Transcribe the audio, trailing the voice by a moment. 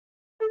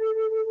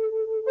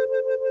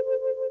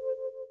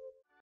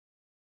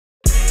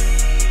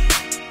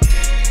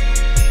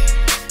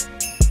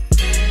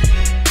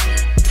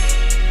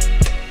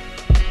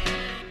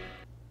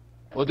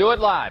We'll do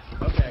it live.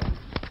 Okay.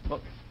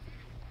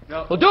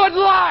 No. We'll do it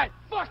live!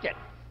 Fuck it!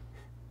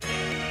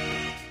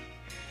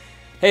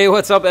 Hey,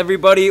 what's up,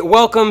 everybody?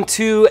 Welcome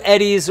to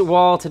Eddie's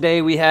Wall.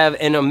 Today we have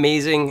an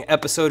amazing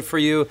episode for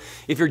you.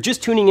 If you're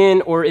just tuning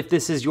in, or if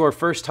this is your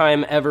first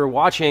time ever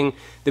watching,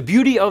 the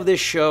beauty of this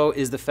show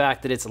is the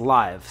fact that it's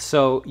live.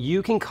 So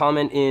you can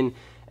comment in,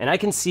 and I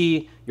can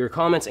see your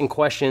comments and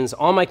questions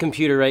on my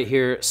computer right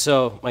here.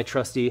 So my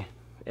trusty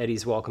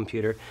Eddie's Wall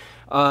computer.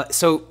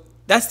 So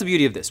that's the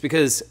beauty of this,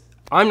 because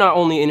I'm not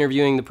only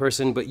interviewing the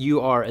person, but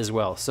you are as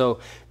well. So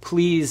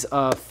please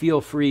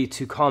feel free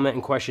to comment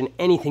and question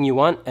anything you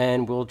want,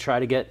 and we'll try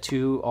to get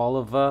to all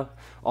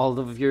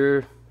of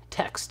your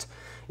text,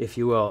 if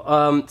you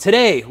will.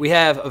 Today we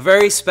have a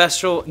very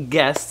special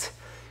guest.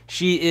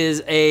 She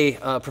is a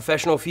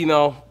professional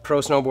female pro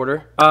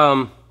snowboarder.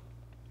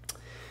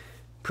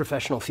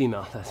 Professional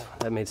female,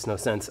 that makes no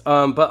sense.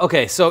 But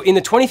okay, so in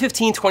the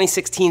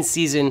 2015-2016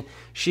 season,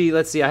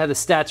 let's see, I have the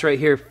stats right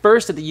here.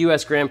 First at the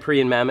US Grand Prix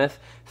in Mammoth,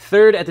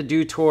 third at the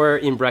Dew Tour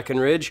in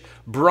Breckenridge,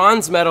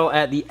 bronze medal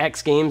at the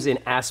X Games in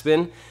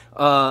Aspen,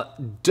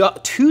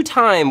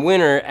 two-time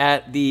winner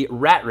at the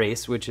Rat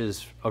Race, which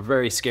is a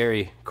very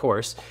scary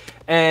course,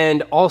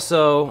 and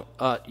also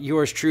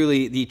yours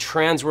truly, the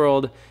Trans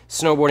World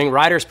Snowboarding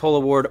Riders Pole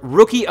Award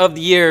Rookie of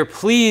the Year.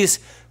 Please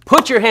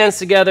put your hands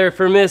together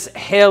for Miss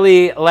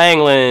Hailey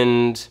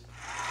Langland.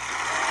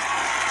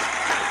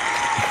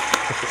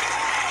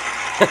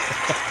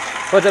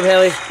 What's up,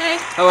 Hailey? Hey.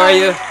 How are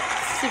you?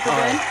 Super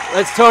good.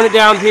 Let's tone it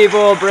down,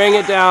 people. Bring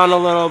it down a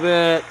little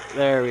bit.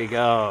 There we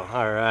go.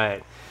 All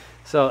right.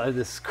 So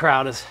this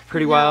crowd is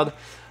pretty wild.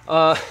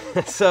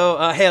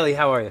 Hailey,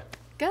 how are you?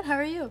 Good. How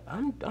are you?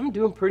 I'm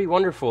doing pretty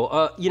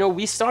wonderful. You know,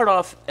 we start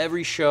off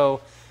every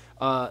show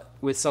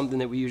with something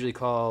that we usually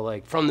call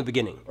like from the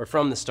beginning or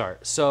from the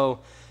start. So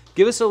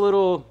give us a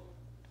little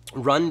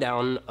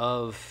rundown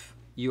of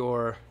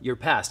your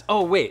past.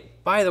 Oh,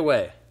 wait, by the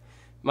way,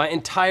 my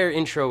entire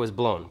intro was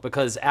blown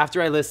because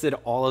after I listed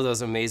all of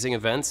those amazing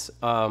events,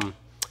 I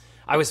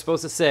was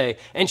supposed to say,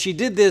 and she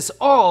did this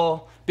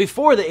all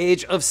before the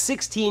age of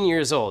 16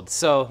 years old.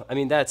 So, I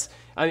mean,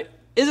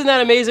 isn't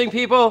that amazing,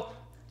 people?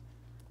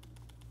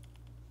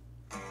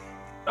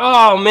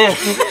 Oh, man.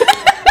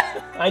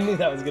 I knew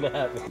that was gonna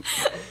happen.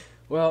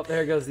 Well,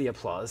 there goes the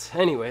applause.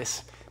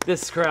 Anyways,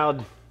 this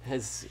crowd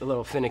is a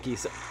little finicky.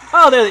 So,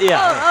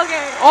 yeah. Oh,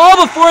 okay.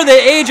 All before the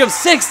age of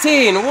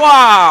 16.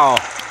 Wow,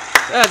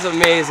 that's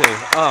amazing.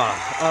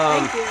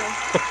 Thank you.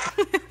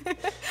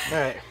 All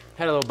right,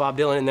 had a little Bob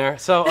Dylan in there.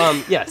 So,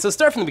 yeah. So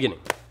start from the beginning.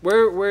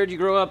 Where did you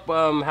grow up?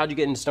 How'd you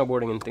get into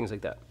snowboarding and things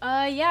like that?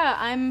 Yeah,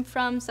 I'm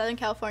from Southern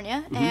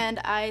California, and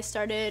I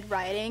started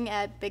riding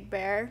at Big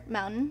Bear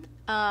Mountain.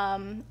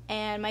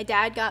 And my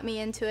dad got me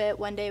into it.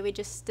 One day we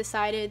just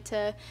decided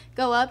to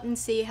go up and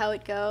see how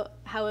it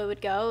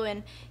would go.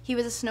 And he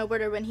was a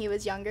snowboarder when he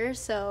was younger,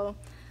 so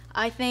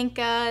I think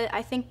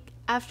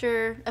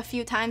after a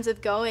few times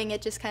of going,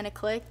 it just kind of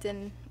clicked.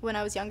 And when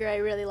I was younger, I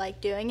really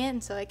liked doing it,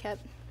 and so I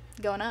kept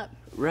going up.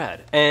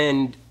 Rad.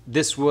 And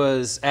this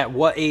was, at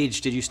what age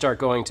did you start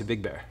going to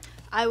Big Bear?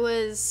 I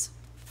was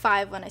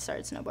 5 when I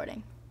started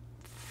snowboarding.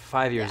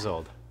 5 years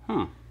old.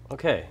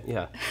 Okay,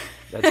 yeah.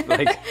 That's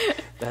like,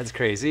 that's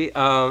crazy.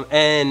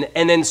 And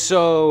then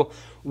so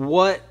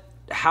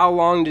how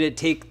long did it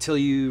take till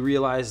you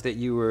realized that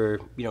you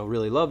were,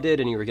 really loved it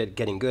and you were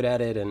getting good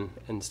at it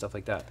and stuff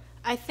like that?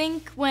 I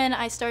think when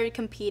I started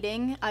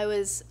competing, I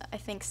was,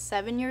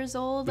 7 years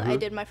old. I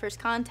did my first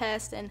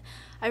contest, and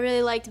I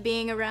really liked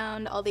being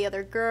around all the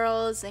other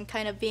girls and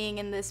kind of being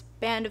in this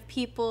band of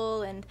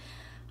people, and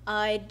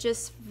I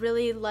just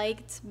really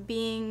liked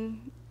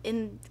being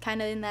in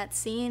that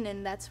scene,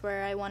 and that's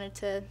where I wanted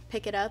to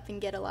pick it up and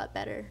get a lot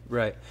better.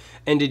 Right.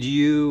 And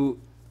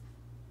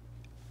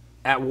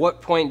at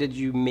what point did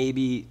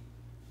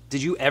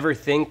you ever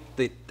think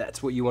that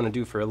that's what you want to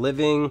do for a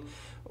living?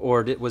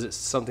 Or was it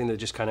something that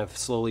just kind of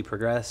slowly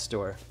progressed,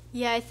 or?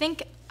 Yeah, I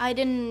think I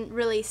didn't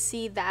really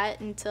see that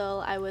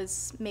until I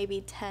was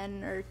maybe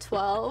 10 or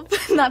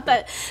 12. Not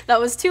that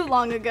was too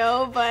long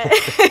ago, but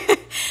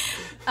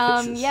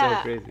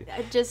yeah, so crazy.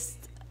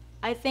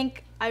 I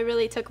think I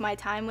really took my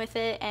time with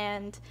it,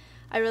 and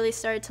I really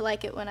started to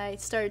like it when I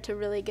started to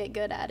really get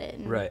good at it,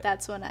 and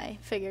that's when I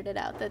figured it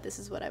out that this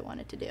is what I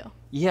wanted to do.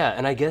 Yeah,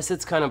 and I guess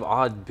it's kind of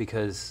odd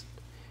because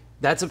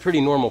that's a pretty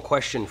normal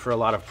question for a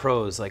lot of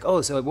pros. Like, oh,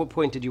 so at what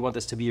point did you want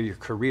this to be your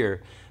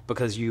career?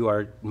 Because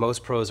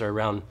most pros are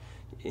around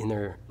in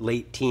their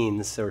late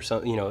teens or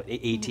some,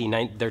 18,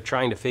 19. They're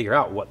trying to figure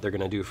out what they're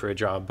going to do for a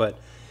job. But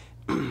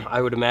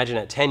I would imagine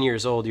at 10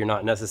 years old, you're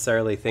not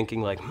necessarily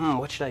thinking like,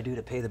 what should I do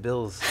to pay the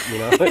bills?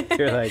 You're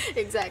like,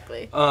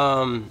 exactly.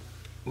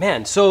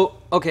 Man, so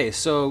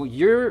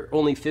you're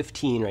only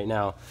 15 right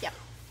now. Yeah.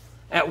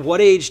 At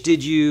what age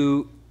did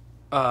you,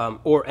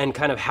 and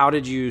kind of how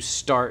did you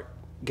start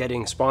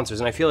getting sponsors?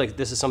 And I feel like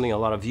this is something a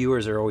lot of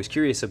viewers are always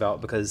curious about,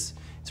 because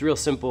it's real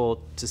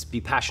simple to be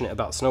passionate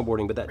about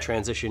snowboarding, but that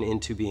transition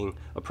into being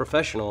a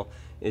professional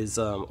is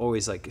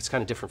always like, it's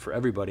kind of different for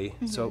everybody.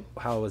 So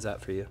how was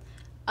that for you?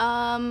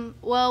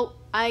 Well,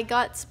 I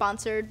got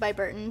sponsored by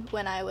Burton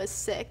when I was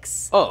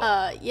 6.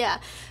 Oh. Yeah,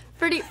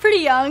 pretty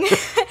young.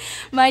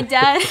 My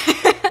dad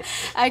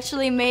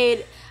actually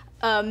made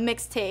a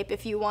mixtape,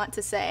 if you want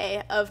to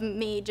say, of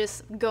me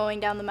just going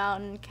down the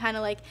mountain, kind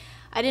of like,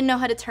 I didn't know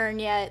how to turn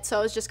yet, so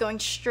I was just going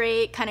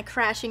straight, kind of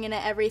crashing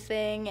into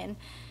everything, and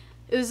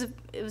it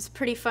was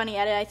pretty funny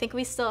at it. I think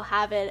we still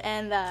have it,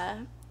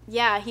 and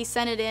yeah, he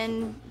sent it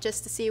in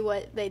just to see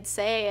what they'd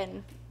say,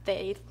 and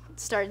they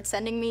started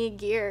sending me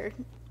gear.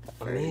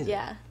 Amazing.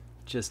 Yeah.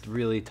 Just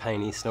really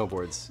tiny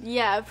snowboards.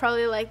 Yeah,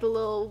 probably like the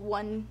little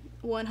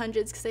 100s,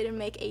 because they didn't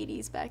make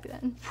 80s back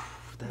then.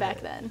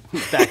 Back then.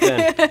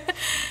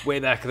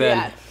 Way back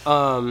then.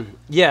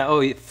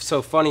 Yeah.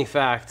 So funny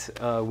fact,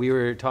 we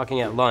were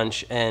talking at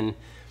lunch, and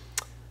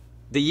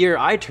the year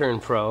I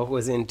turned pro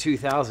was in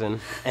 2000,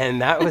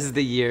 and that was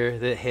the year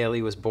that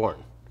Hailey was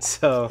born.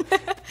 So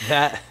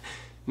that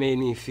made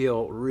me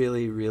feel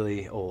really,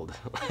 really old.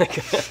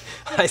 Like,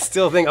 I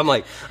still think I'm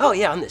like, oh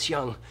yeah, I'm this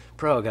young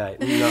pro guy.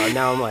 No,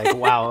 now I'm like,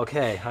 wow,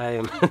 okay, I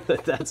am.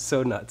 That's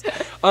so nuts.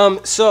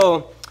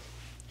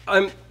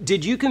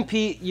 Did you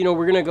compete? You know,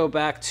 we're gonna go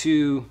back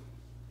to.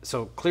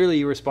 So clearly,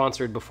 you were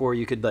sponsored before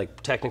you could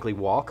like technically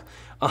walk.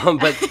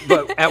 But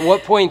at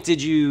what point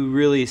did you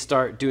really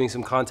start doing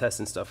some contests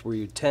and stuff? Were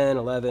you 10,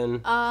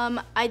 11?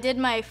 I did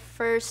my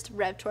first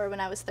Rev Tour when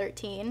I was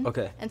 13.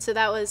 Okay. And so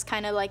that was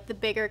kind of like the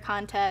bigger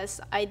contest.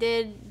 I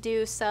did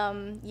do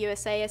some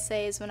USA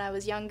essays when I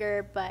was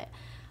younger, but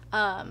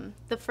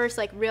the first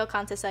like real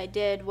contest I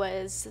did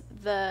was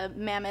the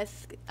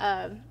Mammoth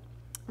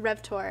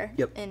Rev Tour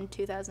in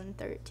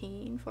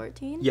 2013,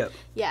 14. Yep.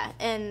 Yeah,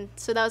 and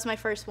so that was my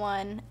first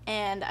one,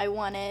 and I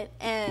won it.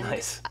 And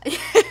nice.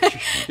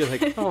 You're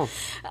like, oh.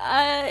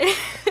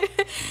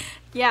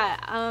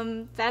 Yeah,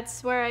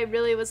 that's where I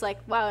really was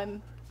like, wow,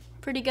 I'm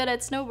pretty good at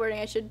snowboarding.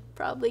 I should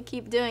probably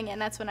keep doing it.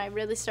 And that's when I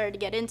really started to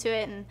get into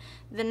it. And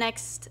the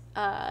next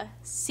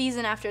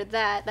season after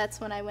that, that's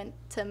when I went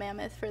to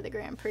Mammoth for the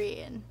Grand Prix.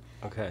 And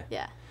okay.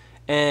 Yeah.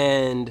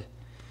 And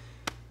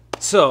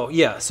so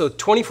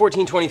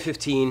 2014,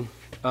 2015,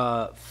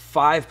 5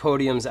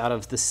 podiums out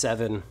of the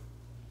 7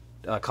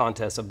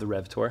 contests of the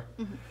Rev Tour.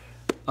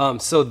 Mm-hmm.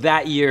 So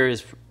that year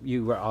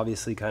you were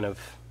obviously kind of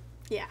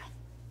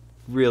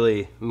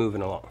really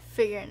moving along.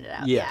 Figuring it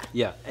out.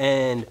 Yeah.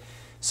 And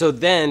so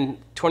then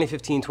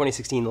 2015,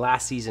 2016,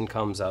 last season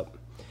comes up.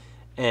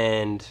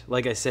 And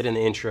like I said in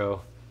the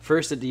intro,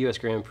 first at the US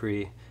Grand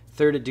Prix,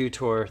 3rd at Dew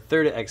Tour,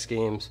 3rd at X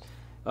Games,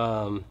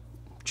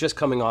 just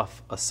coming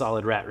off a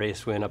solid rat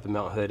race win up in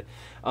Mount Hood.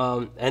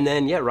 And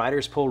then,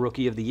 Riders Poll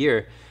Rookie of the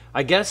Year.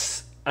 I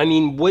guess, I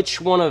mean,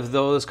 which one of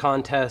those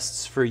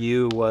contests for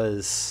you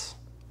was,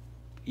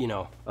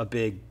 a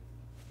big,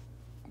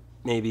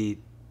 maybe,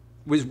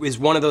 was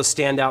one of those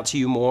stand out to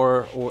you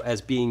more or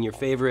as being your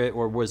favorite,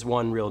 or was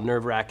one real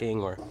nerve-wracking?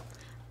 Or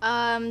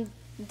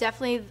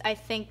definitely, I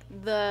think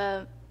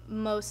the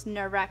most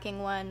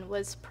nerve-wracking one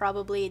was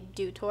probably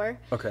Dew Tour.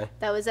 Okay.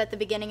 That was at the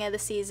beginning of the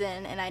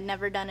season, and I'd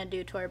never done a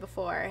Dew Tour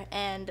before,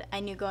 and I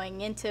knew going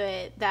into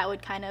it that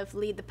would kind of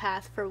lead the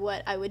path for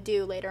what I would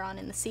do later on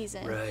in the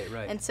season.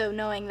 Right. And so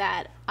knowing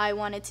that, I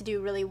wanted to do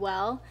really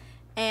well,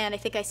 and I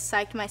think I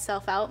psyched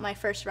myself out my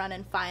first run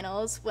in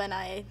finals when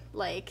I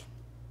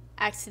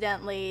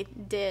accidentally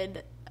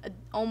did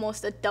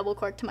almost a double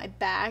cork to my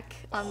back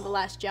on the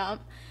last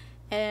jump,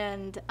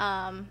 and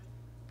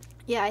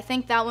yeah, I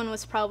think that one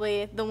was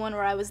probably the one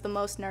where I was the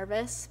most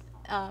nervous.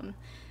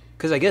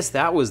 Because I guess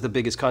that was the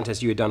biggest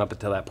contest you had done up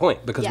until that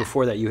point, because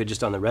before that you had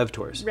just done the Rev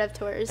Tours.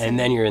 And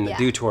then you're in the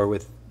Dew Tour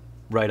with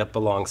right up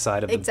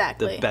alongside of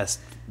the best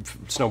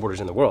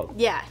snowboarders in the world.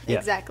 Yeah,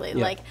 exactly.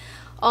 Yeah. Like,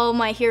 all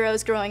my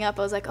heroes growing up,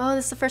 I was like, oh,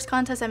 this is the first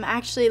contest I'm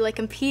actually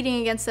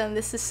competing against them.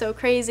 This is so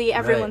crazy.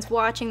 Everyone's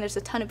watching. There's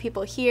a ton of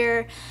people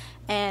here.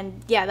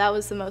 And yeah, that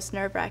was the most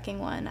nerve-wracking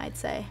one, I'd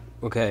say.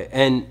 Okay.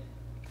 And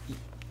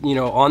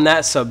on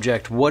that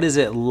subject, what is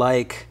it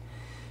like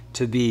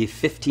to be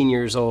 15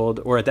 years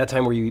old, or at that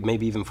time were you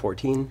maybe even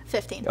 14?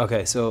 15.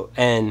 Okay, so,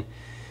 and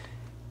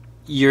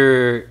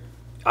you're,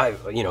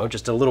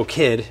 just a little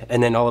kid,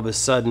 and then all of a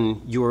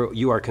sudden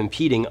you are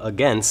competing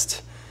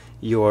against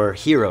your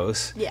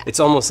heroes. Yeah.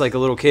 It's almost like a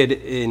little kid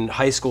in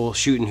high school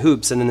shooting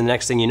hoops, and then the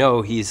next thing you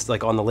know, he's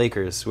on the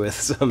Lakers with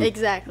some.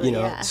 Exactly.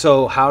 Yeah.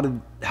 So how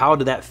did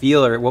that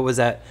feel, or what was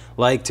that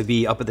like to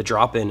be up at the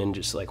drop-in and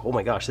just oh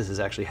my gosh, this is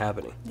actually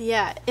happening?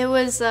 Yeah, it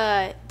was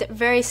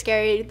very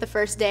scary the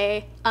first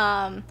day.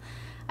 I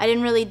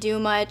didn't really do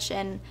much,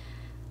 and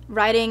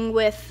riding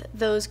with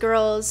those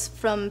girls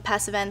from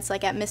past events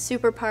at Miss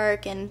Super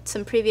Park and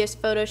some previous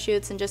photo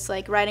shoots, and just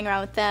riding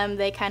around with them,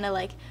 they kind of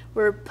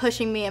were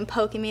pushing me and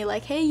poking me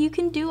hey, you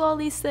can do all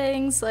these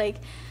things, and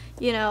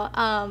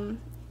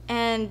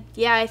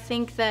yeah, I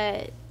think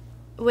that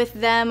with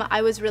them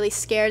I was really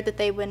scared that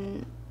they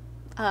wouldn't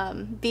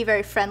be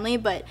very friendly,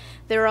 but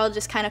they were all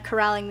just kind of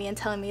corralling me and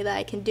telling me that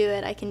I can do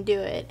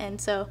it, and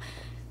so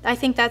I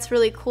think that's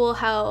really cool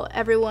how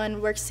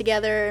everyone works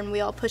together and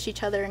we all push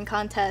each other in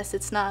contests.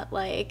 It's not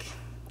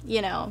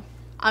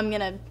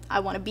I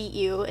want to beat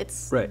you.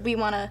 It's Right. we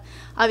want to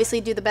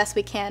obviously do the best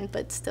we can,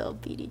 but still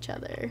beat each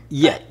other.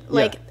 Yeah, But,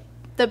 like yeah.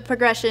 the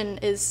progression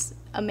is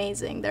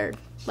amazing. They're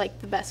like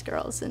the best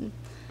girls and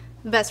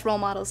the best role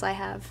models I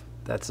have.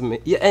 That's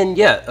amazing.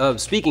 Yeah,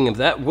 and speaking of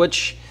that,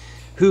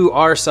 who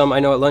are some? I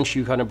know at lunch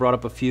you kind of brought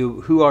up a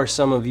few. Who are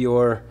some of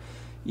your,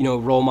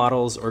 role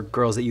models or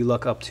girls that you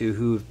look up to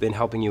who've been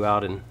helping you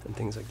out and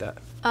things like that?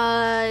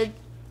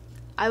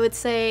 I would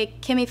say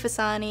Kimmy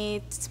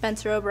Fasani,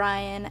 Spencer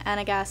O'Brien,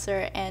 Anna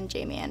Gasser, and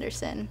Jamie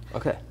Anderson.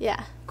 Okay.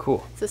 Yeah.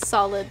 Cool. It's a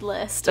solid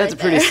list. That's right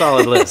a pretty there.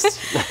 solid list.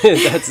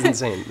 That's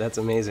insane. That's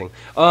amazing.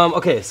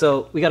 Okay,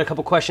 so we got a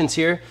couple questions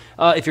here.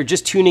 If you're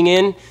just tuning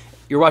in,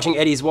 you're watching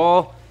Eddie's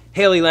Wall.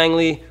 Hailey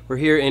Langland. We're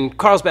here in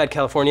Carlsbad,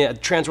 California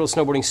at Transworld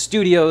Snowboarding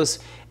Studios,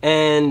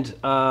 and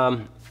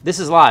this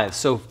is live,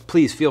 so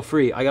please feel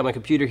free. I got my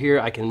computer here.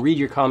 I can read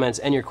your comments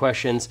and your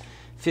questions.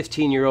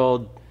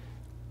 15-year-old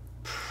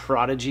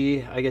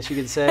prodigy, I guess you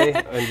could say,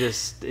 and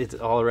just it's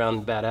all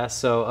around badass.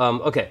 So,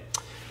 okay.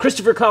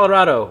 Christopher,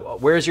 Colorado,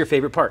 where's your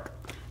favorite park?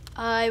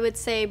 I would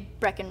say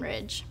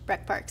Breckenridge,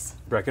 Breck Parks.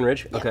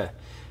 Breckenridge? Yeah.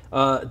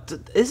 Okay.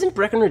 Isn't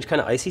Breckenridge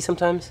kind of icy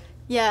sometimes?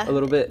 Yeah. A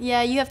little bit?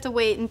 Yeah, you have to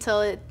wait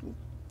until it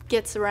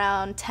gets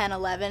around 10,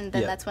 11,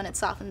 then Yeah. that's when it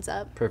softens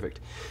up. Perfect.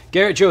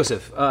 Garrett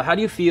Joseph, how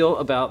do you feel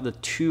about the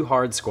Too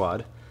Hard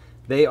squad?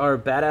 They are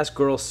badass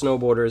girl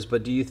snowboarders,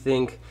 but do you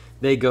think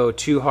they go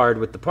too hard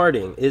with the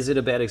partying? Is it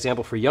a bad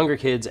example for younger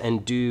kids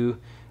and do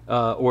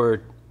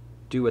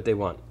what they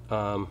want?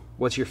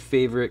 What's your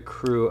favorite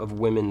crew of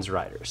women's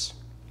riders?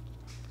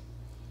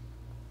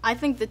 I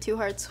think the Too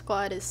Hard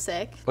squad is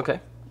sick. Okay.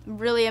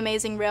 Really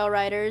amazing rail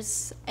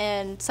riders,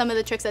 and some of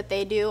the tricks that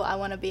they do, I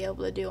want to be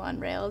able to do on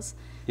rails.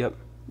 Yep.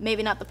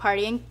 Maybe not the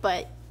partying,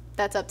 but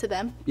that's up to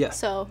them. Yeah.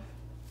 So,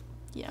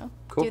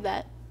 Cool. do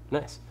that.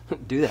 Nice.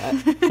 Do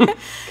that.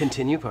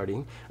 Continue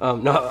partying.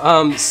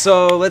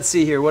 So let's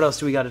see here. What else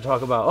do we got to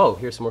talk about? Oh,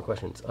 here's some more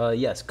questions.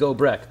 Yes, go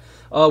Breck.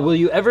 Will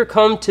you ever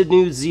come to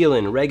New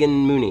Zealand? Regan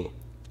Mooney.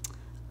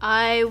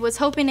 I was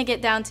hoping to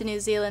get down to New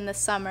Zealand this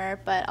summer,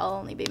 but I'll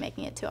only be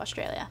making it to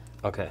Australia.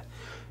 Okay.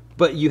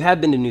 But you have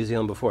been to New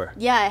Zealand before?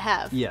 Yeah, I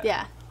have. Yeah.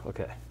 Yeah.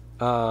 Okay.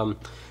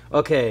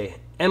 Okay.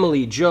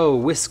 Emily Joe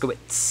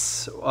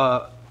Wiskowitz.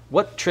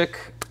 What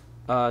trick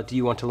do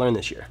you want to learn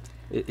this year,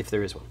 if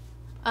there is one?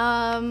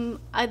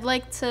 I'd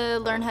like to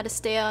learn how to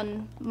stay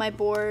on my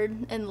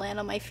board and land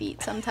on my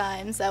feet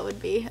sometimes. That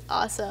would be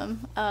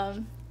awesome.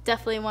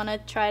 Definitely want to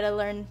try to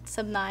learn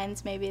some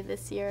nines maybe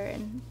this year,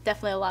 and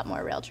definitely a lot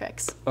more rail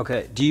tricks.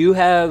 Okay. Do you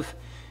have,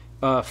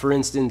 for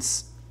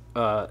instance,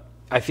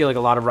 I feel like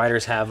a lot of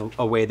riders have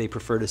a way they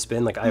prefer to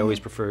spin. Like I always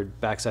preferred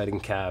backside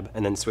and cab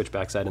and then switch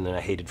backside, and then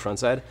I hated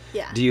frontside.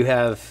 Yeah. Do you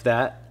have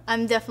that?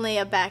 I'm definitely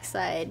a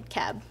backside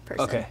cab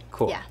person. Okay,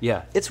 cool. Yeah.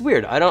 Yeah. It's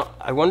weird. I don't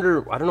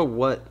know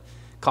what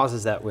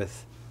causes that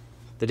with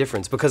the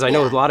difference, because I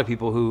know Yeah. a lot of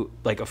people who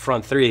like a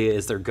front three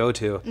is their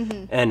go-to,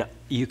 and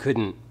you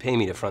couldn't pay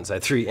me to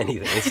frontside three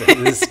anything. It's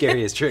the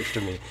scariest trick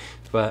to me.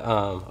 But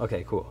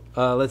okay, cool.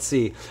 Let's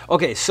see.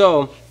 Okay,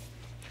 so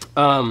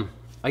I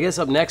guess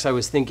up next I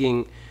was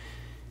thinking,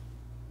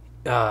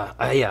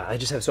 I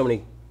just have so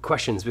many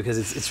questions because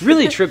it's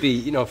really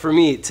trippy, for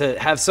me to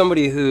have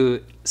somebody who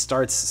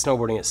starts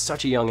snowboarding at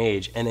such a young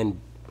age and then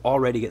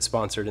already get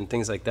sponsored and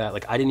things like that.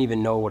 Like I didn't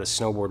even know what a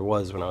snowboard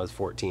was when I was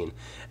 14,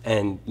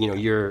 and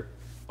you're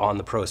on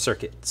the pro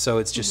circuit, so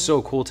it's just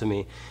so cool to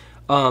me.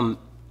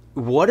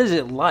 What is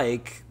it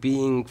like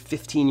being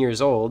 15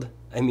 years old?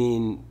 I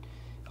mean,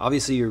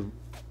 obviously you're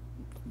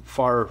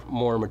far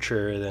more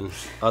mature than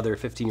other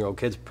 15-year-old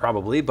kids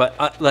probably, but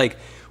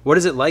what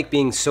is it like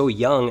being so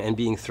young and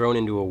being thrown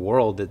into a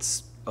world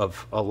that's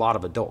of a lot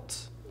of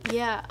adults?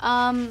 Yeah,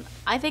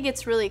 I think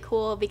it's really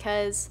cool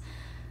because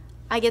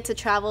I get to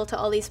travel to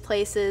all these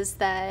places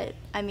that,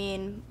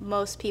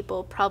 most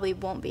people probably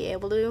won't be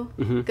able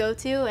to go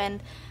to,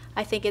 and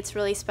I think it's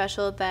really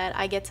special that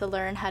I get to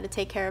learn how to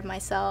take care of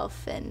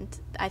myself, and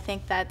I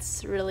think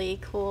that's really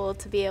cool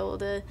to be able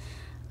to,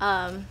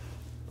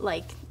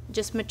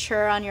 just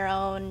mature on your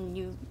own.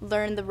 You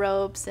learn the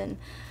ropes, and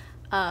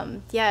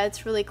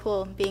it's really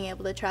cool being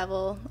able to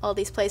travel all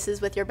these places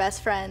with your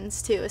best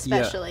friends too,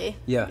 especially.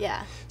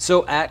 Yeah.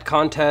 So at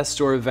contests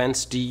or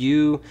events,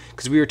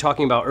 because we were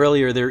talking about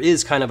earlier, there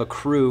is kind of a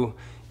crew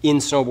in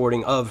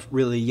snowboarding of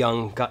really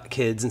young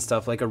kids and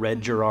stuff, like a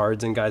Red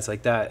Gerards and guys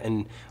like that,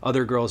 and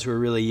other girls who are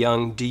really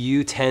young. Do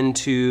you tend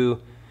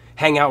to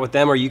hang out with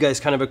them? Are you guys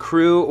kind of a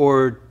crew,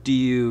 or do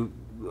you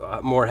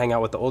more hang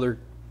out with the older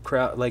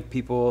crowd, like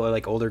people, or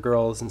like older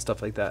girls and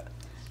stuff like that?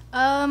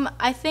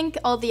 I think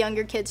all the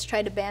younger kids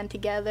try to band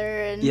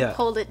together and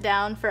hold it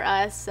down for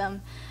us.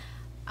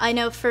 I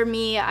know for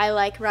me, I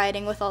like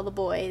riding with all the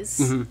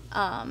boys.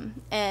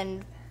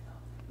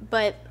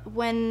 But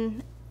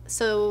when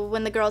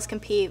the girls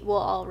compete, we'll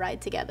all ride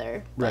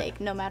together. Right.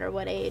 Like no matter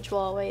what age, we'll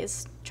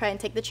always try and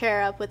take the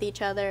chair up with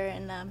each other.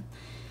 And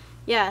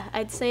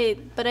I'd say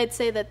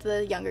that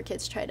the younger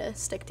kids try to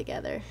stick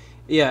together.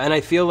 Yeah, and I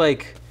feel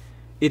like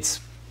it's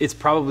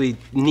probably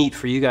neat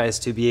for you guys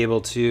to be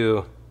able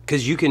to,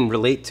 because you can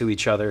relate to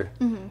each other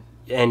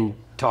and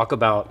talk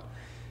about,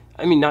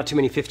 I mean, not too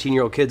many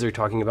 15-year-old kids are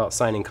talking about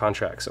signing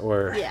contracts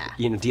or,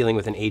 dealing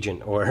with an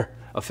agent or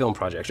a film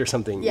project or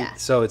something. Yeah.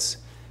 So I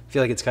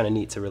feel like it's kind of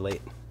neat to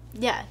relate.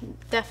 Yeah,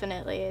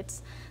 definitely.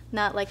 It's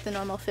not like the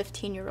normal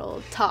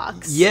 15-year-old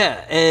talks.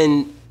 Yeah,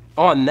 and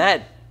on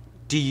that,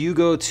 do you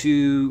go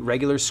to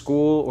regular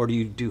school or do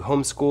you do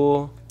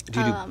homeschool? Do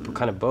you do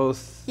kind of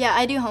both? Yeah,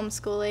 I do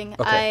homeschooling.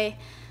 Okay. I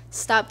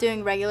stopped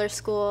doing regular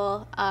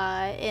school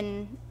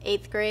in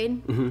 8th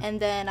grade, and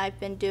then I've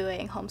been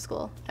doing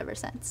homeschool ever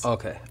since.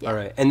 Okay, Yeah. all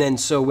right. And then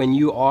so when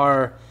you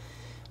are,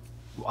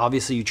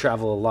 obviously you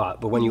travel a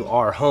lot, but when you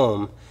are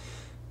home,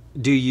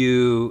 do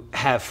you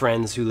have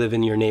friends who live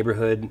in your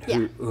neighborhood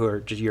who are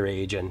just your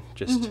age and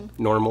just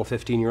normal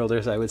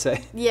 15-year-olders, I would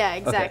say? Yeah,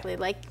 exactly.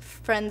 Okay. Like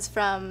friends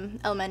from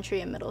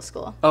elementary and middle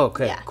school. Oh,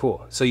 okay, Yeah.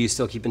 cool. So you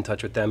still keep in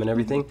touch with them and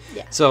everything?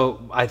 Yeah.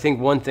 So I think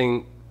one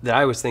thing that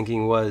I was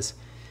thinking was,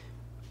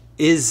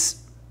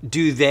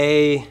 do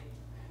they,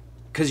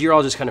 because you're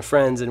all just kind of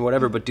friends and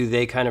whatever, but do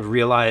they kind of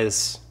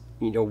realize,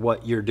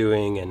 what you're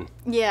doing and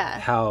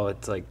how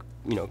it's like,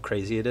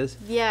 crazy it is?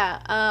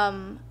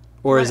 Yeah.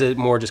 Or is it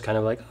more just kind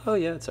of like, oh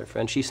yeah, it's our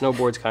friend. She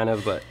snowboards kind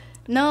of, but.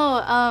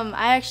 No,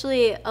 I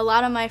actually, a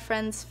lot of my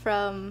friends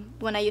from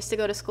when I used to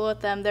go to school with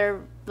them,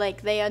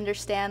 they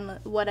understand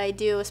what I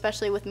do,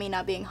 especially with me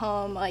not being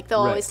home. Like, they'll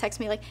always text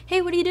me like,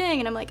 hey, what are you doing?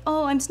 And I'm like,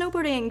 oh, I'm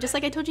snowboarding, just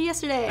like I told you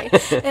yesterday.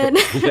 And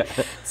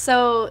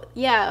so,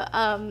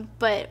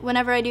 but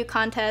whenever I do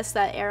contests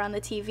that air on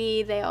the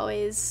TV, they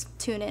always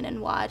tune in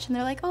and watch. And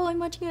they're like, oh, I'm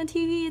watching you on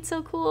TV. It's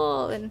so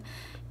cool. And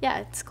yeah,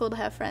 it's cool to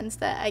have friends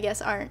that I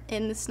guess aren't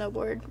in the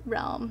snowboard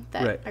realm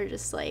that are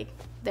just like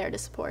there to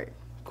support.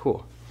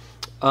 Cool.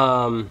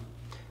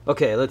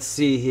 Okay, let's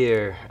see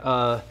here.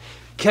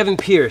 Kevin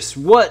Pierce,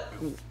 what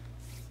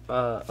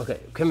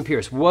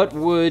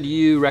would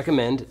you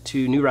recommend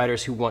to new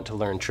riders who want to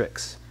learn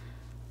tricks?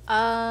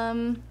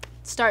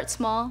 Start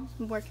small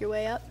and work your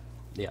way up.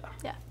 Yeah.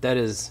 Yeah. That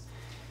is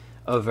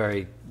a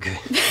very good,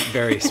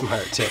 very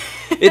smart tip.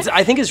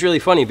 I think it's really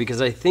funny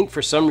because I think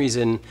for some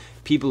reason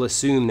people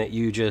assume that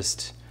you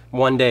just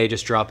one day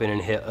just drop in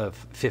and hit a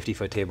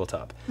 50-foot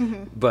tabletop.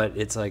 But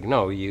it's like,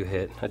 no, you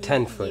hit a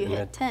 10-foot and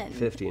a 10.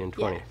 50 and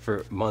 20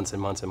 for months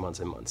and months and months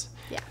and months.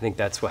 Yeah. I think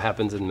that's what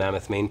happens in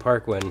Mammoth Main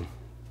Park when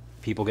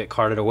people get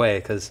carted away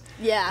because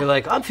they're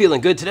like, I'm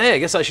feeling good today. I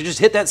guess I should just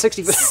hit that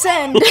 60-foot.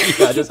 Send.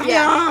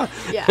 Yeah.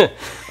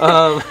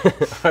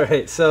 All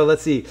right, so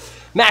let's see.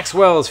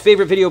 Maxwell's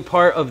favorite video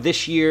part of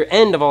this year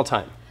and of all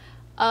time?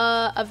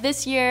 Of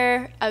this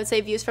year, I would say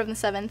Views from the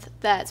 7th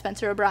that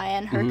Spencer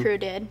O'Brien, her crew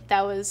did.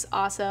 That was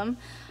awesome.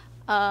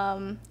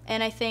 And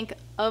I think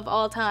of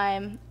all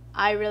time,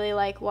 I really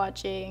like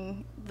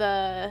watching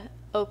the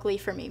Oakley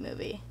For Me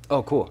movie.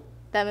 Oh, cool.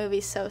 That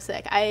movie's so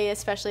sick. I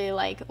especially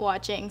like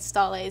watching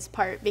Stale's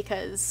part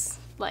because,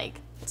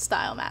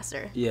 style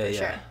master. For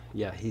sure.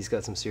 Yeah, he's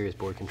got some serious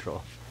board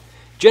control.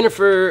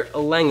 Jennifer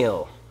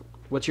Langland,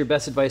 what's your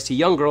best advice to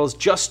young girls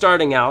just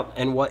starting out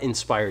and what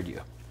inspired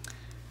you?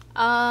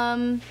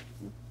 Don't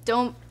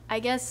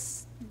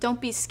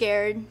be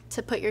scared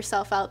to put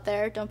yourself out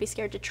there. Don't be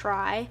scared to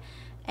try.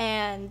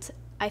 And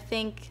I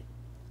think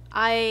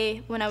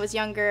when I was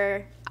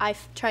younger, I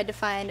tried to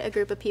find a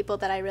group of people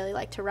that I really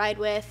like to ride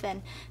with,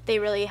 and they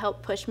really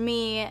helped push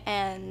me,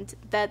 and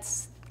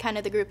that's kind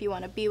of the group you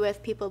want to be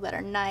with, people that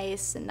are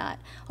nice and not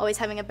always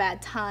having a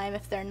bad time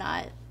if they're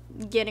not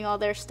getting all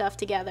their stuff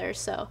together.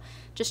 So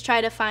just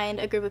try to find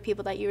a group of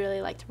people that you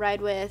really like to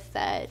ride with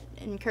that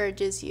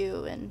encourages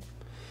you and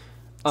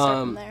start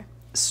from there.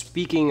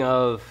 Speaking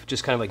of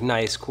just kind of like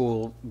nice,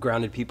 cool,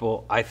 grounded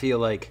people, I feel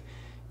like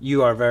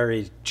you are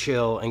very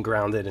chill and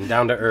grounded and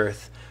down to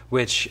earth,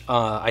 which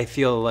I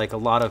feel like a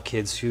lot of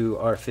kids who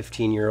are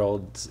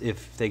 15-year-olds,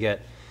 if they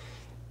get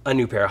a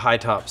new pair of high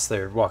tops,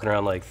 they're walking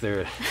around like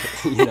they're,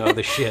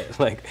 the shit.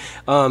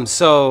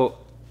 So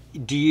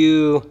do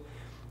you,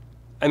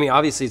 I mean,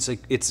 obviously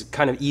it's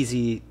kind of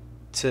easy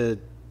to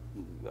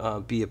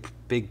be a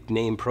big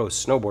name pro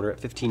snowboarder at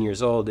 15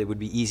 years old. It would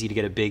be easy to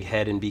get a big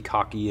head and be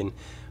cocky. And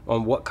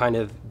what kind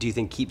of do you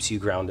think keeps you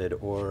grounded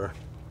or,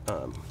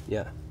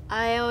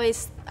 I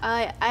always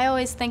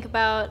think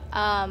about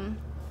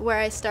where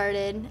I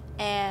started,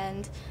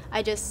 and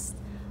I just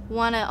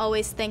want to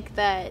always think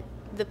that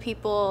the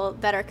people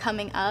that are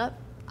coming up,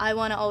 I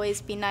want to always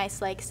be nice.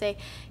 Like, say,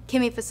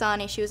 Kimmy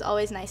Fasani, she was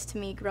always nice to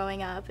me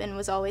growing up and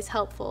was always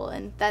helpful,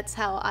 and that's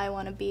how I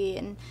want to be.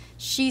 And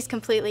she's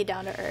completely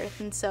down to earth,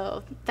 and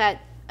so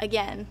that,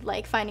 again,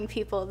 like finding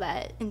people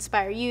that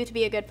inspire you to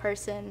be a good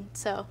person.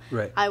 So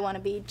I want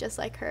to be just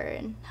like her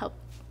and help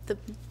the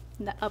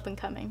up and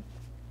coming.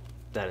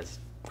 That is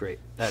great.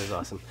 That is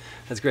awesome.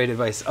 That's great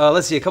advice.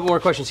 Let's see, a couple more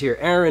questions here.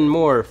 Aaron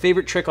Moore,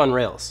 favorite trick on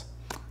rails?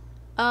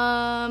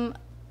 I'd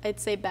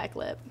say back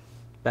lip.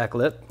 Back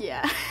lip?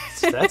 Yeah.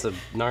 That's a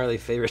gnarly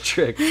favorite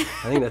trick. I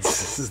think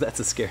that's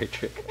a scary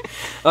trick.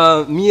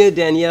 Mia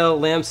Danielle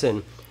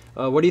Lamson,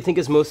 what do you think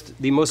is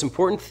the most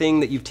important thing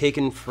that you've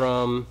taken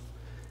from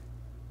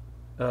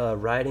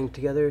riding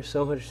together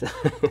so much?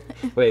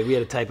 Wait, we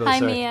had a typo. Hi,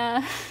 sorry.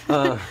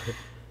 Mia.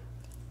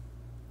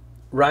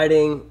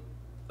 riding.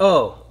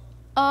 Oh.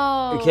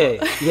 Oh. Okay.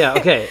 Yeah.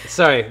 Okay.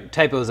 Sorry,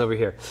 typos over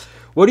here.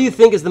 What do you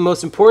think is the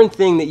most important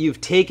thing that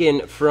you've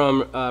taken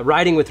from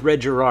riding with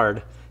Red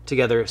Gerard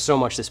together so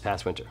much this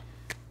past winter?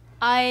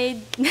 I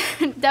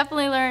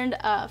definitely learned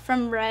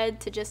from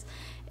Red to just,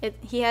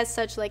 he has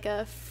such like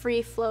a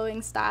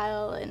free-flowing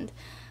style, and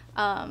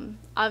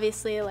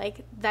obviously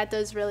like that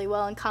does really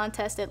well in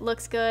contest. It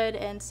looks good,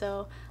 and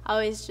so I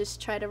always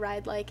just try to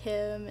ride like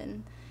him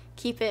and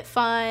keep it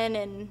fun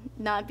and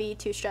not be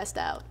too stressed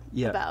out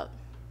about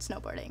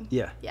snowboarding.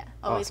 Yeah,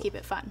 always awesome. Keep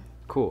it fun.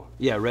 Cool.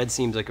 Yeah, Red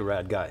seems like a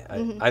rad guy.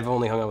 I've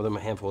only hung out with him a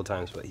handful of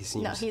times, but he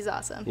seems... No, he's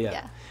awesome.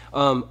 Yeah.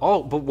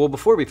 Well,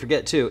 before we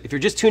forget, too, if you're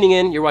just tuning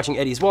in, you're watching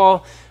Eddie's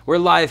Wall. We're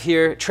live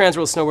here,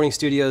 Transworld Snowboarding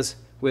Studios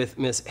with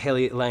Miss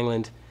Hailey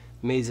Langland.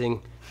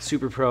 Amazing,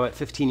 super pro at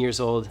 15 years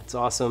old. It's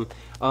awesome.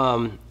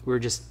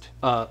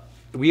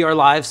 We are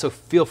live, so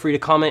feel free to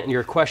comment on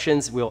your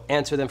questions. We'll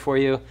answer them for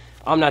you.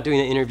 I'm not doing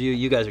the interview.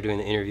 You guys are doing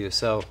the interview,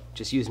 so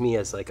just use me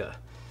as like a...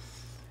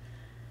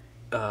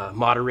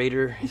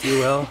 moderator, if you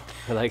will.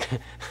 Like,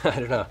 I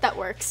don't know. That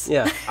works.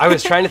 Yeah, I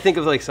was trying to think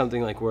of like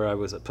something like where I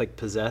was like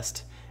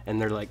possessed, and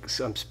they're like,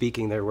 I'm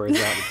speaking their words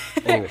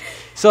out. Anyway,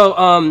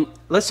 so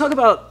let's talk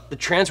about the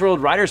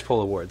Transworld Riders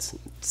Poll Awards.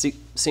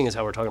 Seeing as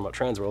how we're talking about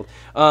Transworld,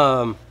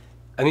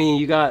 I mean,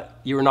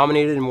 you were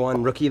nominated and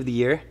won Rookie of the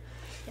Year.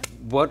 Yep.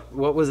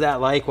 What was that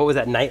like? What was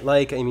that night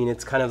like? I mean,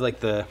 it's kind of like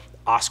the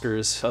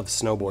Oscars of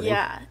snowboarding.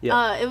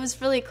 Yeah. It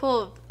was really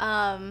cool.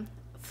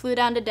 Flew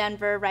down to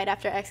Denver right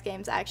after X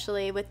Games,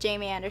 actually, with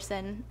Jamie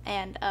Anderson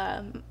and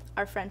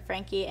our friend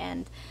Frankie,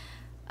 and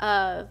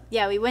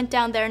we went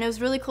down there, and it was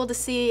really cool to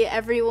see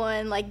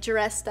everyone like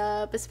dressed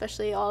up,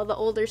 especially all the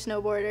older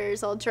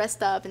snowboarders, all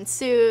dressed up in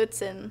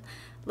suits and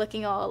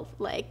looking all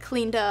like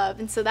cleaned up,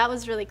 and so that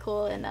was really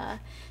cool. And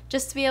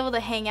just to be able to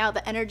hang out,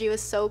 the energy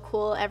was so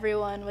cool.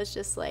 Everyone was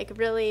just like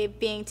really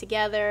being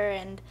together,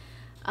 and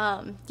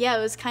it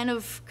was kind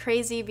of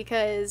crazy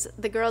because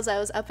the girls I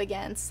was up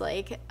against,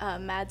 like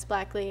Mads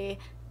Blackley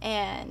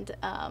and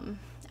I'm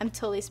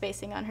totally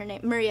spacing on her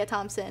name, Maria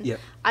Thompson. Yep.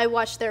 I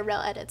watched their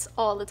rail edits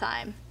all the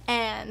time,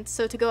 and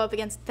so to go up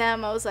against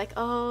them, I was like,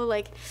 oh,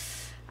 like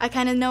I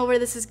kind of know where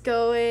this is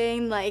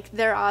going. Like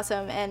they're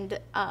awesome, and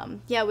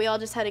we all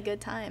just had a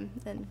good time,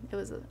 and it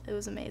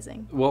was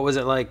amazing. What was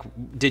it like?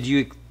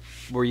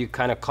 Were you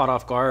kind of caught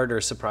off guard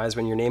or surprised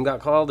when your name got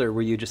called, or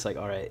were you just like,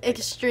 all right?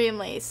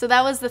 Extremely. So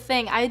that was the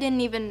thing. I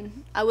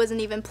wasn't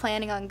even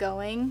planning on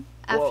going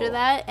after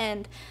that,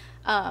 and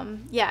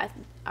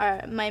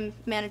my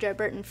manager at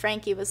Burton,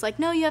 Frankie, was like,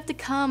 no, you have to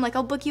come. Like,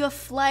 I'll book you a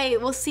flight.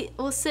 We'll sit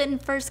in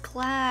first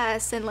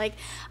class. And like,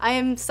 I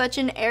am such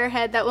an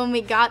airhead that when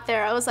we got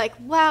there, I was like,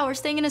 wow, we're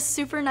staying in a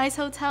super nice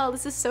hotel.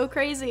 This is so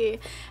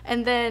crazy.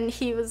 And then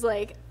he was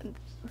like,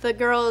 the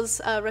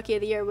girls' Rookie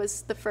of the Year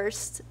was the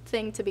first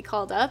thing to be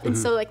called up. And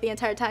so like the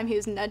entire time he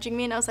was nudging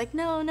me, and I was like,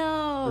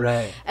 no.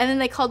 Right. And then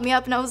they called me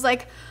up, and I was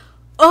like,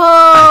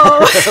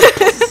 oh.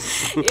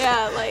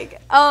 Yeah, like,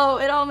 oh,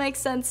 it all makes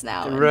sense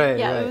now. And right.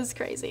 It was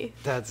crazy.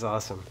 That's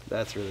awesome.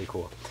 That's really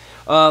cool.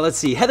 Let's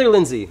see. Heather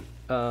Lindsay,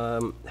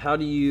 how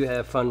do you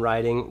have fun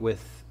riding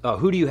with,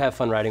 who do you have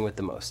fun riding with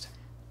the most?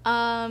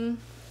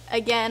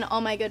 Again,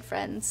 all my good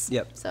friends.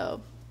 Yep.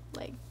 So,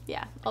 like,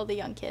 all the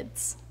young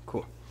kids.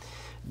 Cool.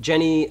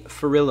 Jenny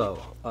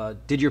Farillo,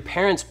 did your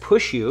parents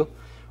push you,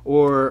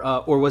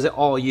 or was it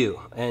all you?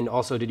 And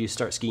also, did you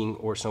start skiing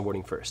or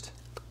snowboarding first?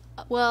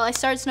 Well, I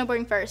started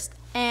snowboarding first,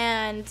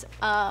 and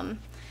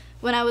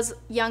when I was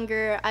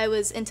younger, I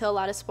was into a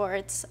lot of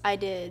sports. I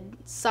did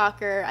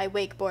soccer, I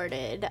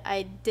wakeboarded,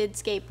 I did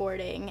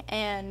skateboarding,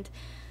 and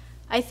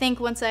I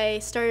think once I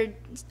started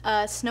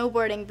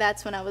snowboarding,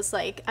 that's when I was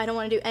like, I don't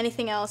want to do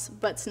anything else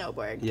but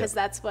snowboard, because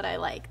that's what I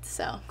liked.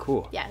 So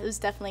cool. Yeah, it was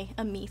definitely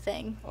a me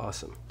thing.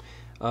 Awesome.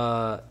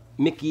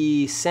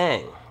 Mickey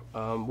Sang,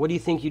 what do you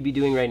think you'd be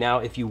doing right now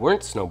if you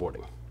weren't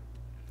snowboarding?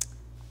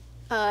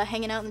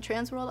 Hanging out in the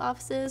Transworld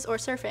offices or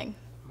surfing.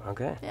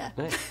 Okay. Yeah.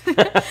 Nice.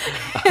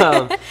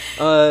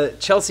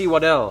 Chelsea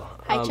Waddell.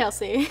 Hi,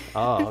 Chelsea.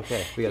 Oh,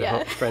 okay. We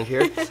got a friend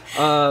here.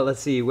 Let's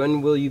see.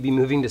 When will you be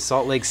moving to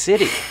Salt Lake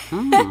City?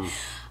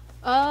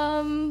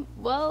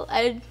 Well,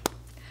 I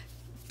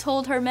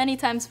told her many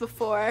times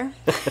before.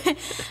 I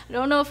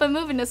don't know if I'm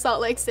moving to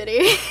Salt Lake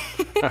City.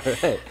 All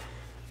right.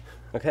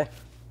 Okay.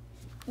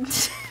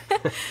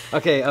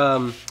 Okay.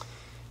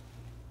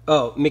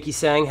 Mickey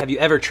Sang, have you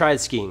ever tried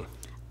skiing?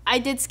 I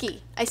did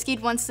ski. I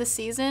skied once this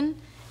season,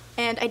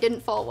 and I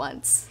didn't fall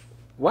once.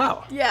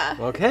 Wow. Yeah.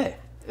 Okay.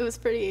 It was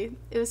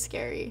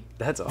scary.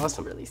 That's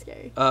awesome. Really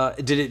scary.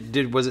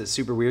 Was it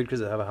super weird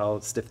because of how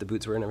stiff the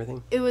boots were and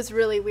everything? It was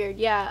really weird,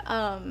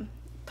 yeah.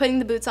 Putting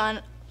the boots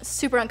on,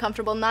 super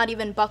uncomfortable, not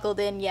even buckled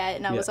in yet,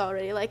 and I was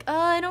already like, oh,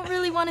 I don't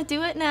really want to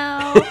do it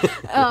now.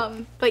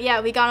 But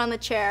yeah, we got on the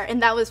chair,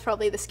 and that was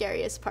probably the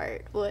scariest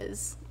part,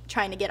 was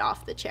trying to get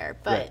off the chair.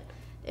 But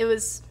it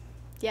was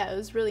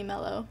really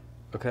mellow.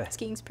 Okay.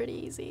 Skiing's pretty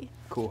easy.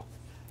 Cool.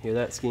 Hear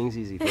that? Skiing's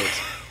easy,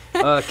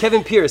 folks.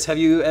 Kevin Pierce, have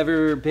you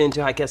ever been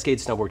to High Cascade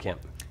Snowboard Camp?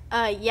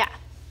 Yeah.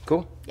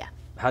 Cool? Yeah.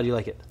 How do you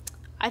like it?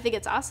 I think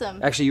it's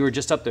awesome. Actually, you were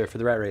just up there for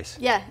the rat race.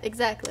 Yeah,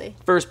 exactly.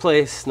 First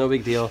place, no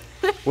big deal.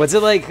 What's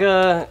it like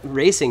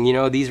racing? You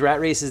know, these rat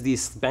races,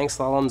 these bank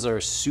slaloms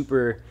are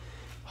super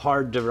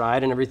hard to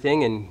ride and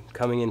everything, and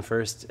coming in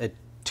first at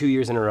 2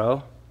 years in a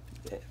row.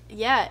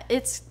 Yeah,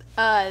 it's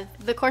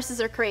the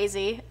courses are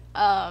crazy.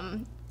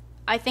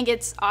 I think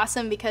it's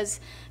awesome because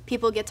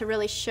people get to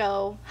really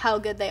show how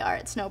good they are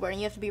at snowboarding.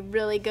 You have to be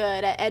really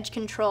good at edge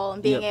control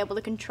and being able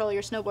to control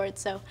your snowboard.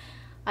 So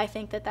I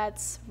think that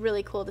that's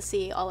really cool to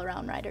see all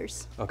around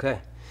riders. Okay.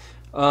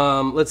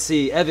 Let's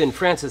see. Evan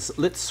Francis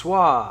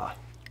Litsois.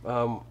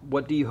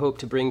 What do you hope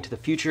to bring to the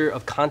future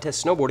of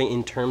contest snowboarding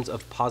in terms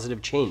of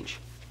positive change?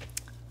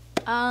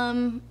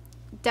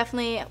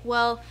 Definitely,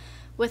 well,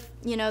 with,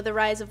 you know, the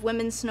rise of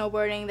women's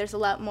snowboarding, there's a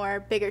lot more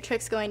bigger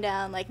tricks going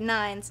down, like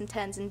 9s and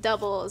 10s and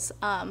doubles.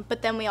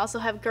 But then we also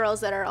have girls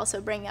that are also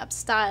bringing up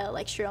style,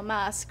 like Cheryl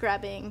Maas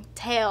grabbing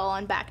tail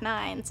on back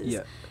 9s. Is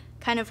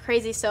kind of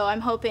crazy. So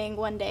I'm hoping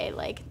one day,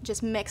 like,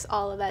 just mix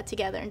all of that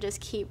together and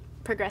just keep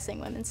progressing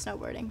women's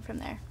snowboarding from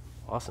there.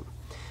 Awesome.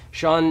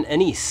 Sean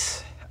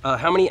Ennis,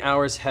 how many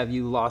hours have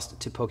you lost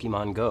to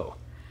Pokemon Go?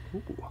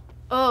 Ooh.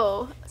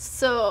 Oh,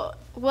 so,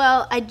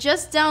 well, I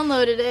just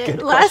downloaded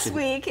it last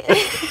week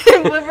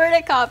with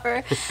Verdict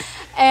Copper.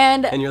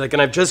 And you're like,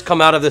 and I've just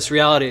come out of this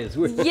reality.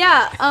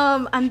 Yeah,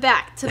 I'm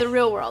back to the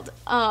real world.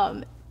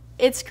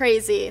 It's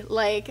crazy.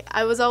 Like,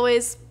 I was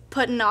always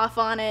putting off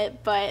on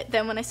it, but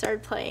then when I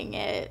started playing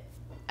it,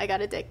 I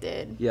got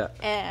addicted. Yeah.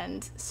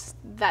 And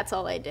that's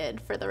all I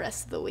did for the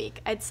rest of the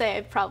week. I'd say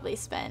I probably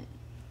spent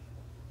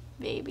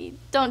maybe,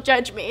 don't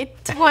judge me,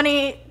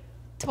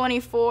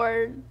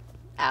 24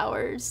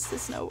 hours to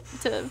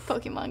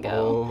Pokemon Go.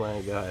 Oh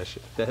my gosh,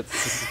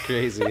 that's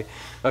crazy.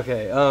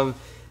 Okay,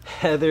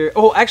 Heather.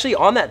 Oh, actually,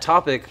 on that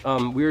topic,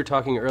 we were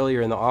talking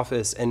earlier in the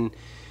office, and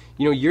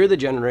you know, you're the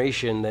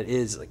generation that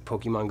is like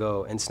Pokemon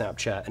Go and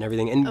Snapchat and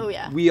everything, and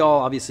we all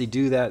obviously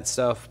do that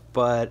stuff.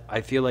 But I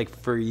feel like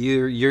for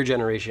your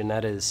generation,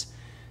 that is,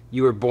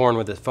 you were born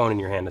with a phone in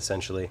your hand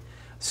essentially.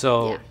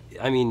 So,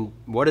 I mean,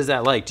 what is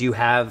that like? Do you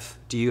have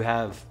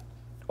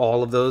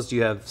all of those? Do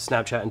you have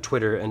Snapchat and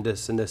Twitter and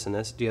this and this and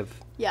this? Do you have?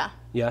 Yeah,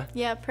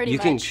 pretty much. You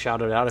can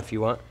shout it out if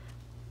you want.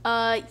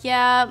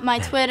 Yeah, my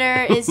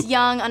Twitter is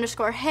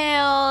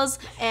young_Hales,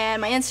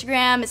 and my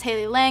Instagram is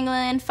Hailey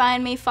Langland.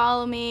 Find me,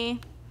 follow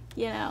me,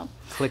 you know.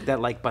 Click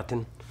that like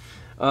button.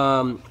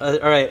 All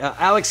right,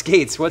 Alex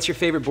Gates, what's your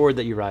favorite board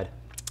that you ride?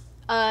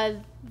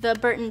 The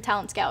Burton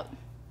Talent Scout.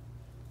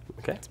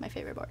 Okay. It's my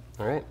favorite board.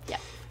 All right. Yeah.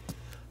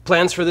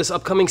 Plans for this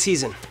upcoming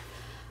season?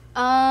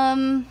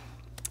 I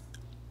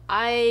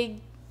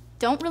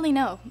don't really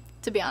know,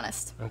 to be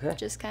honest. Okay.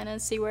 Just kind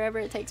of see wherever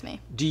it takes me.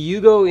 Do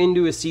you go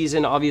into a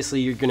season,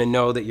 obviously you're going to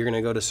know that you're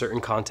going to go to certain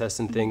contests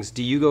and things.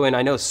 Do you go in,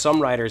 I know some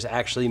riders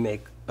actually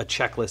make a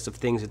checklist of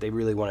things that they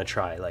really want to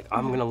try. Like,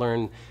 I'm going to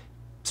learn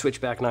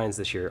switchback 9s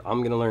this year. I'm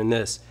going to learn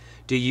this.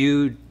 Do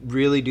you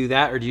really do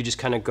that, or do you just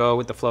kind of go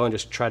with the flow and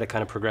just try to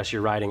kind of progress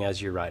your riding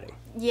as you're riding?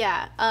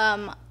 Yeah.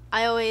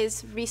 I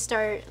always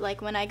restart.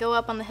 Like, when I go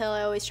up on the hill,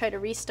 I always try to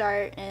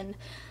restart, and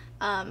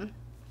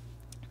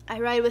I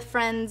ride with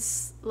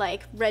friends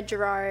like Red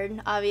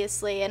Gerard,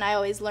 obviously, and I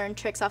always learn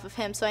tricks off of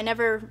him. So I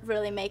never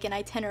really make an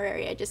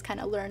itinerary. I just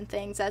kind of learn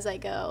things as I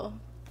go,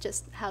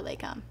 just how they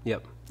come.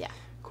 Yep. Yeah.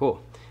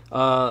 Cool.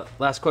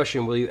 Last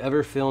question. Will you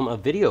ever film a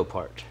video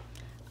part?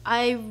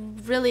 I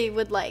really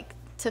would like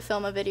to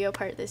film a video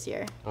part this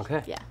year.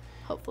 Okay. Yeah,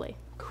 hopefully.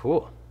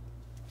 Cool.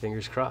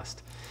 Fingers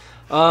crossed.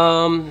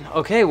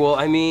 Okay, well,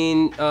 I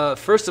mean,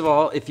 first of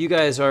all, if you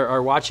guys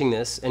are watching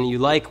this and you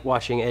like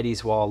watching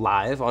Eddie's Wall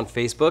live on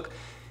Facebook,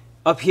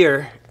 up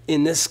here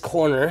in this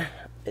corner,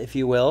 if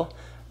you will,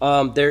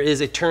 there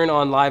is a turn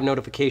on live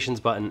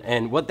notifications button.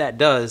 And what that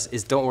does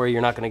is, don't worry,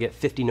 you're not going to get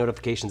 50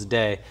 notifications a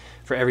day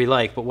for every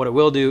like. But what it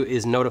will do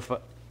is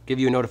give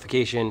you a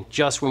notification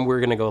just when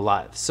we're going to go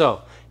live.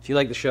 So if you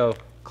like the show,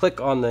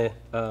 click on the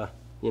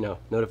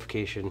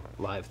notification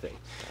live thing.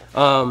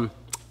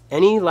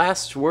 Any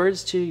last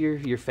words to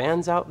your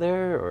fans out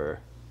there,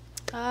 or?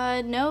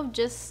 No,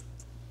 just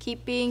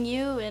keep being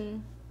you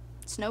and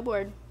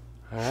snowboard.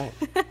 All right.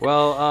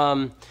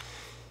 Well,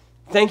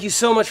 thank you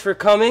so much for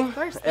coming. Of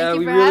course. Thank you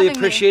we for really having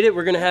appreciate it.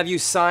 We're going to have you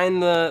sign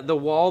the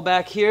wall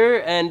back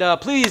here. And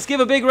please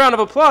give a big round of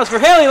applause for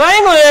Hailey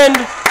Langland.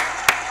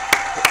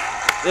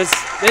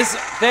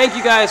 Thank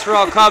you guys for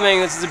all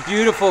coming. This is a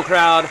beautiful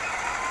crowd.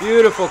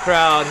 Beautiful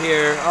crowd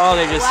here. Oh,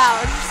 they just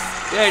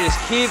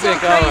keep so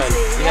it going.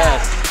 Crazy,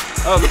 yes.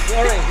 Oh,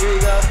 all right, here you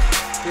go.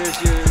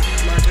 Here's your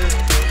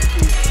marker.